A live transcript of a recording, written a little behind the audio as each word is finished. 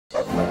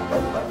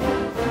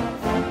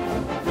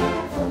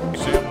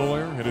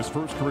in his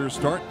first career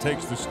start,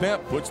 takes the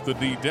snap, puts the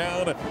knee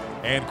down,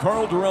 and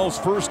Karl Dorrell's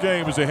first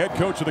game as a head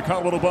coach of the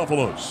Colorado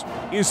Buffaloes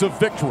is a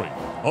victory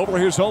over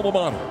his alma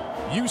mater,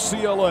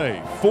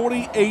 UCLA,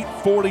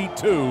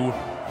 48-42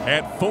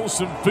 at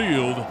Folsom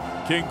Field.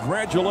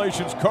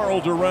 Congratulations, Karl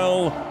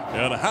Dorrell,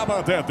 and how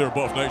about that there,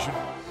 Buff Nation?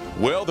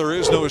 Well, there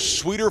is no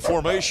sweeter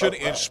formation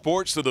in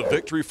sports than the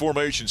victory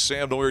formation.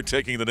 Sam Noyer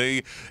taking the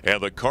knee,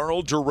 and the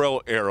Karl Dorrell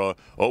era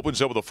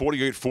opens up with a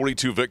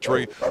 48-42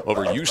 victory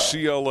over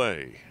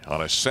UCLA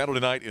on a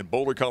Saturday night in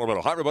Boulder,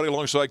 Colorado. Hi, everybody.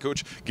 Alongside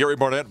Coach Gary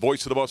Barnett,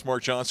 voice of the Buffs,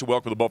 Mark Johnson.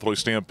 Welcome to the Buffalo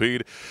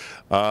Stampede.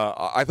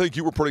 I think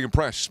you were pretty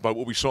impressed by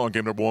what we saw in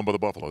game number 1 by the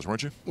Buffaloes,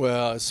 weren't you?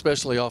 Well,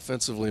 especially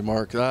offensively,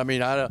 Mark. I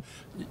mean,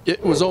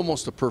 it was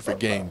almost a perfect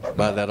game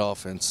by that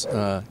offense.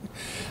 I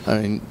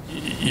mean,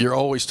 you're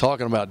always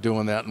talking about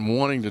doing that and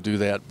wanting to do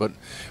that, but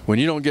when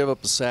you don't give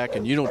up a sack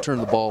and you don't turn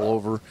the ball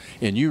over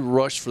and you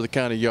rush for the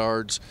kind of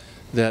yards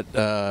that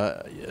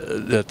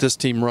that this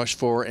team rushed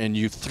for, and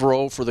you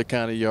throw for the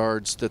kind of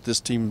yards that this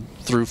team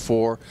threw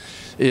for,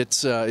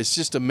 it's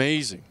just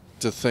amazing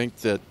to think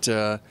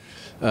that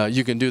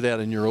you can do that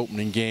in your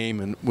opening game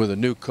and with a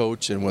new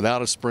coach and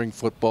without a spring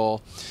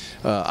football.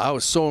 I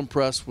was so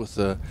impressed with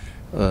the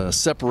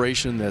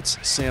separation that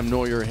Sam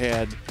Noyer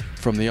had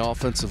from the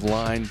offensive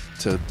line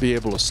to be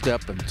able to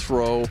step and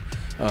throw.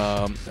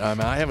 I mean,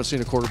 I haven't seen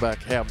a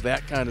quarterback have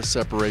that kind of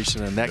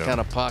separation and that kind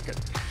of pocket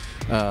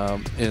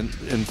in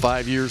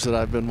 5 years that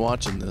I've been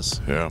watching this.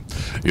 Yeah.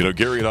 You know,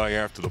 Gary and I,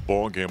 after the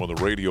ball game on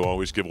the radio,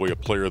 always give away a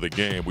player of the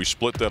game. We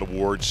split that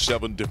award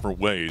 7 different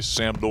ways.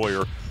 Sam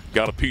Noyer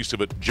got a piece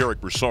of it.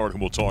 Jarek Broussard,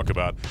 whom we'll talk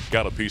about,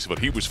 got a piece of it.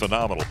 He was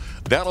phenomenal.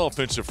 That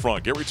offensive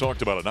front, Gary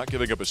talked about it, not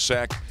giving up a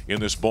sack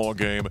in this ball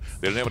game.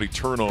 They didn't have any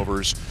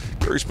turnovers.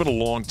 Gary, it's been a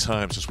long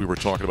time since we were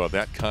talking about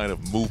that kind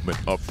of movement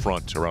up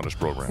front around this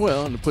program.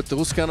 Well, and to put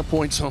those kind of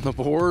points on the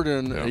board,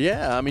 and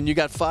yeah, I mean, you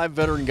got 5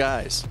 veteran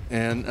guys,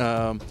 and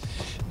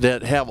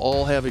that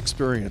all have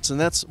experience, and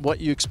that's what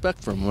you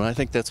expect from them. And I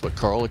think that's what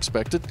Karl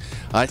expected.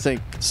 I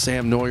think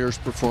Sam Noyer's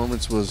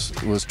performance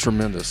was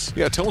tremendous.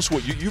 Yeah, tell us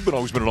what you've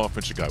always been an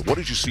offensive guy. What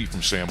did you see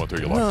from Sam out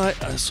there you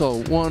liked? I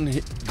saw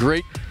one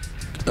great.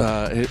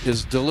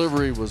 His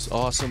delivery was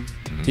awesome.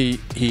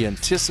 He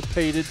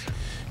anticipated.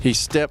 He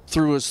stepped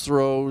through his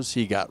throws.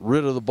 He got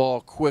rid of the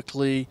ball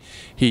quickly.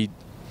 He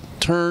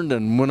turned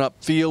and went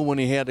upfield when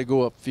he had to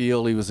go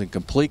upfield. He was in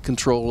complete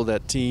control of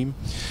that team.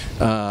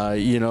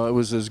 You know, it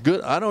was as good.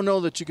 I don't know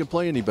that you can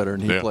play any better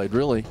than he played,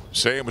 really.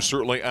 Sam was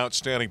certainly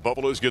outstanding.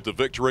 Buffaloes get the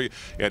victory.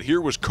 And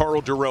here was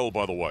Karl Dorrell,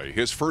 by the way.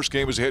 His first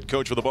game as a head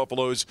coach for the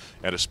Buffaloes,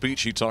 and a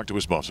speech he talked to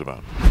his Buffs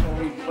about.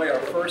 When we play our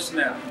first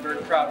snap, I'm very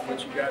proud of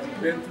what you guys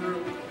have been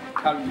through,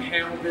 how you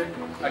handled it,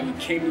 how you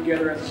came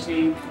together as a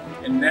team,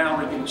 and now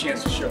we get a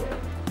chance to show it.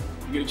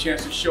 You get a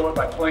chance to show it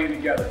by playing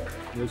together.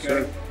 Yes,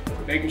 sir.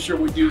 Making sure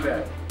we do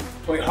that.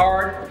 Play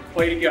hard,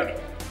 play together.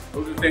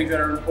 Those are the things that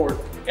are important.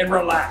 And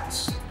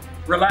relax.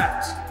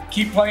 Relax.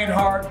 Keep playing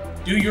hard,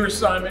 do your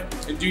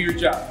assignment, and do your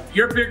job.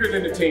 You're bigger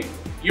than the team.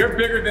 You're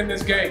bigger than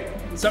this game.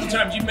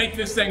 Sometimes you make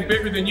this thing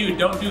bigger than you.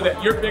 Don't do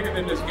that. You're bigger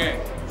than this game.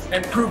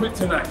 And prove it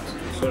tonight.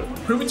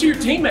 Prove it to your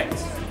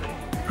teammates.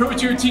 Prove it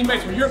to your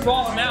teammates when you're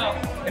balling out,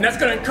 and that's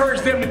going to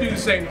encourage them to do the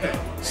same thing.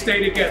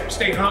 Stay together.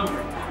 Stay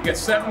hungry. You got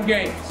 7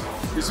 games.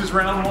 This is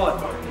round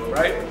 1,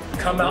 right?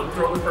 Come out and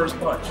throw the first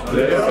punch. Yes,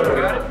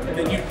 sir. Got it? And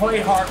then you play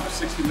hard for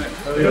 60 minutes.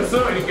 Yes,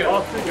 sir. Way to go.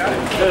 Got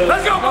it?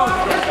 Let's go,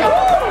 Buffalo! Let's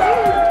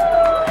go!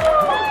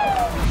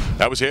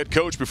 That was head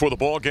coach before the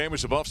ball game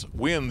as the Buffs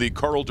win the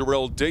Karl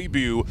Dorrell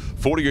debut,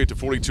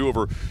 48-42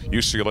 over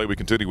UCLA. We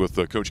continue with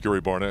Coach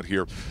Gary Barnett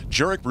here.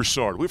 Jarek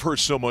Broussard, we've heard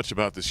so much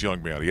about this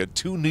young man. He had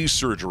 2 knee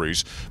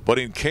surgeries, but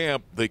in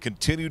camp they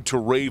continued to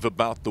rave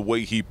about the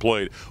way he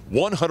played.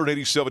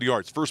 187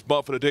 yards, first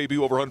Buff in a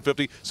debut over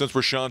 150 since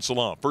Rashawn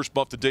Salam. First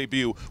Buff to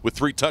debut with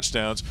 3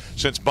 touchdowns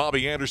since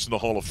Bobby Anderson, the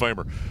Hall of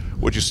Famer.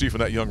 What'd you see from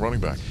that young running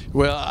back?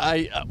 Well,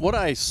 what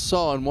I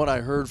saw and what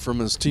I heard from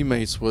his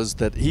teammates was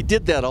that he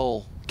did that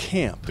all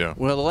camp. Yeah.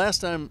 Well, the last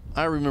time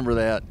I remember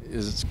that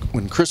is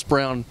when Chris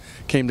Brown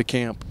came to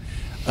camp.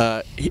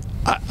 I'd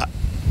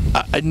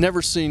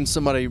never seen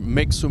somebody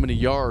make so many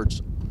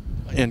yards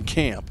in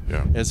camp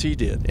as he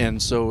did, and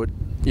so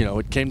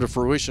it came to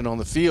fruition on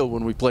the field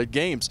when we played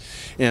games,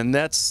 and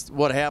that's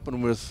what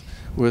happened with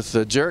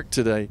Jarek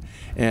today.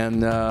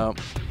 And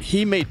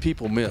he made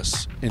people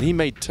miss, and he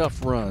made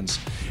tough runs,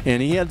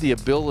 and he had the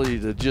ability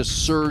to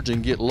just surge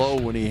and get low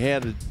when he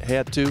had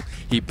to.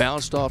 He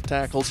bounced off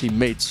tackles. He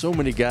made so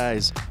many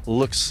guys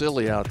look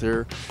silly out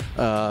there,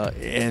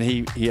 and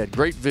he had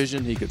great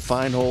vision. He could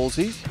find holes.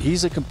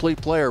 He's a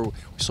complete player. We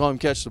saw him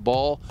catch the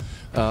ball.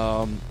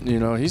 You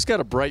know, he's got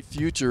a bright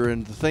future,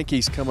 and to think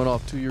he's coming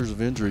off 2 years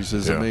of injuries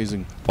is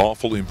amazing.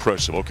 Awfully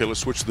impressive. Okay, let's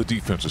switch to the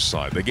defensive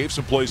side. They gave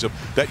some plays of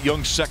that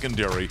young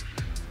secondary.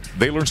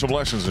 They learned some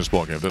lessons in this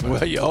ballgame, didn't they?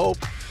 Well, you hope.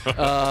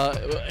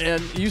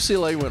 And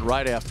UCLA went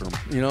right after him,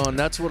 you know, and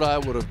that's what I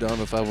would have done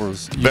if I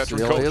was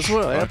Veteran UCLA coach, as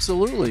well. right?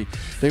 Absolutely.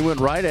 They went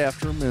right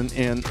after him,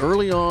 and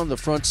early on the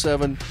front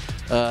 7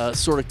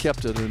 sort of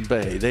kept it in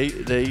bay.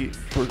 They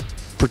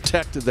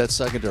protected that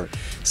secondary.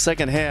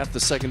 Second half, the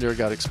secondary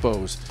got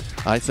exposed.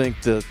 I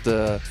think that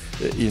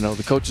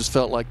the coaches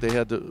felt like they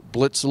had to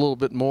blitz a little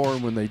bit more,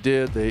 and when they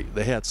did,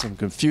 they had some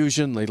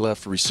confusion. They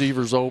left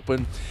receivers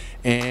open,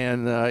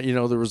 and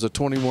there was a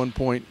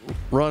 21-point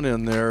run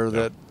in there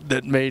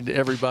that made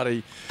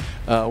everybody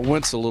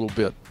wince a little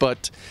bit.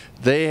 But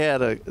they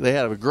had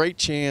a great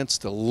chance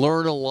to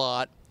learn a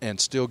lot and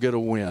still get a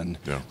win.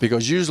 Yeah.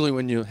 Because usually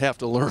when you have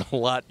to learn a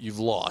lot, you've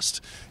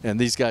lost. And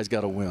these guys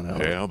got a win.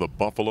 Yeah, the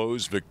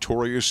Buffaloes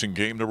victorious in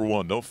game number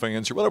 1. No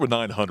fans here. Well, there were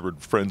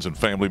 900 friends and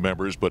family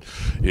members, but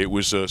it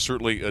was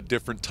certainly a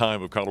different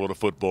time of Colorado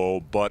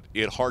football, but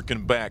it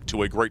harkened back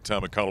to a great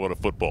time of Colorado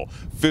football.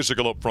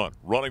 Physical up front,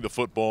 running the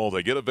football.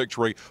 They get a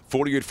victory,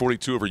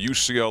 48-42 over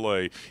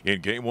UCLA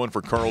in game 1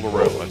 for Karl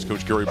Dorrell. That's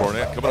Coach Gary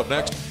Barnett. Coming up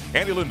next,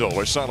 Andy Lindahl,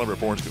 our sideline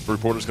reporter,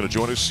 is going to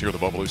join us here at the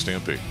Buffalo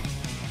Stampede.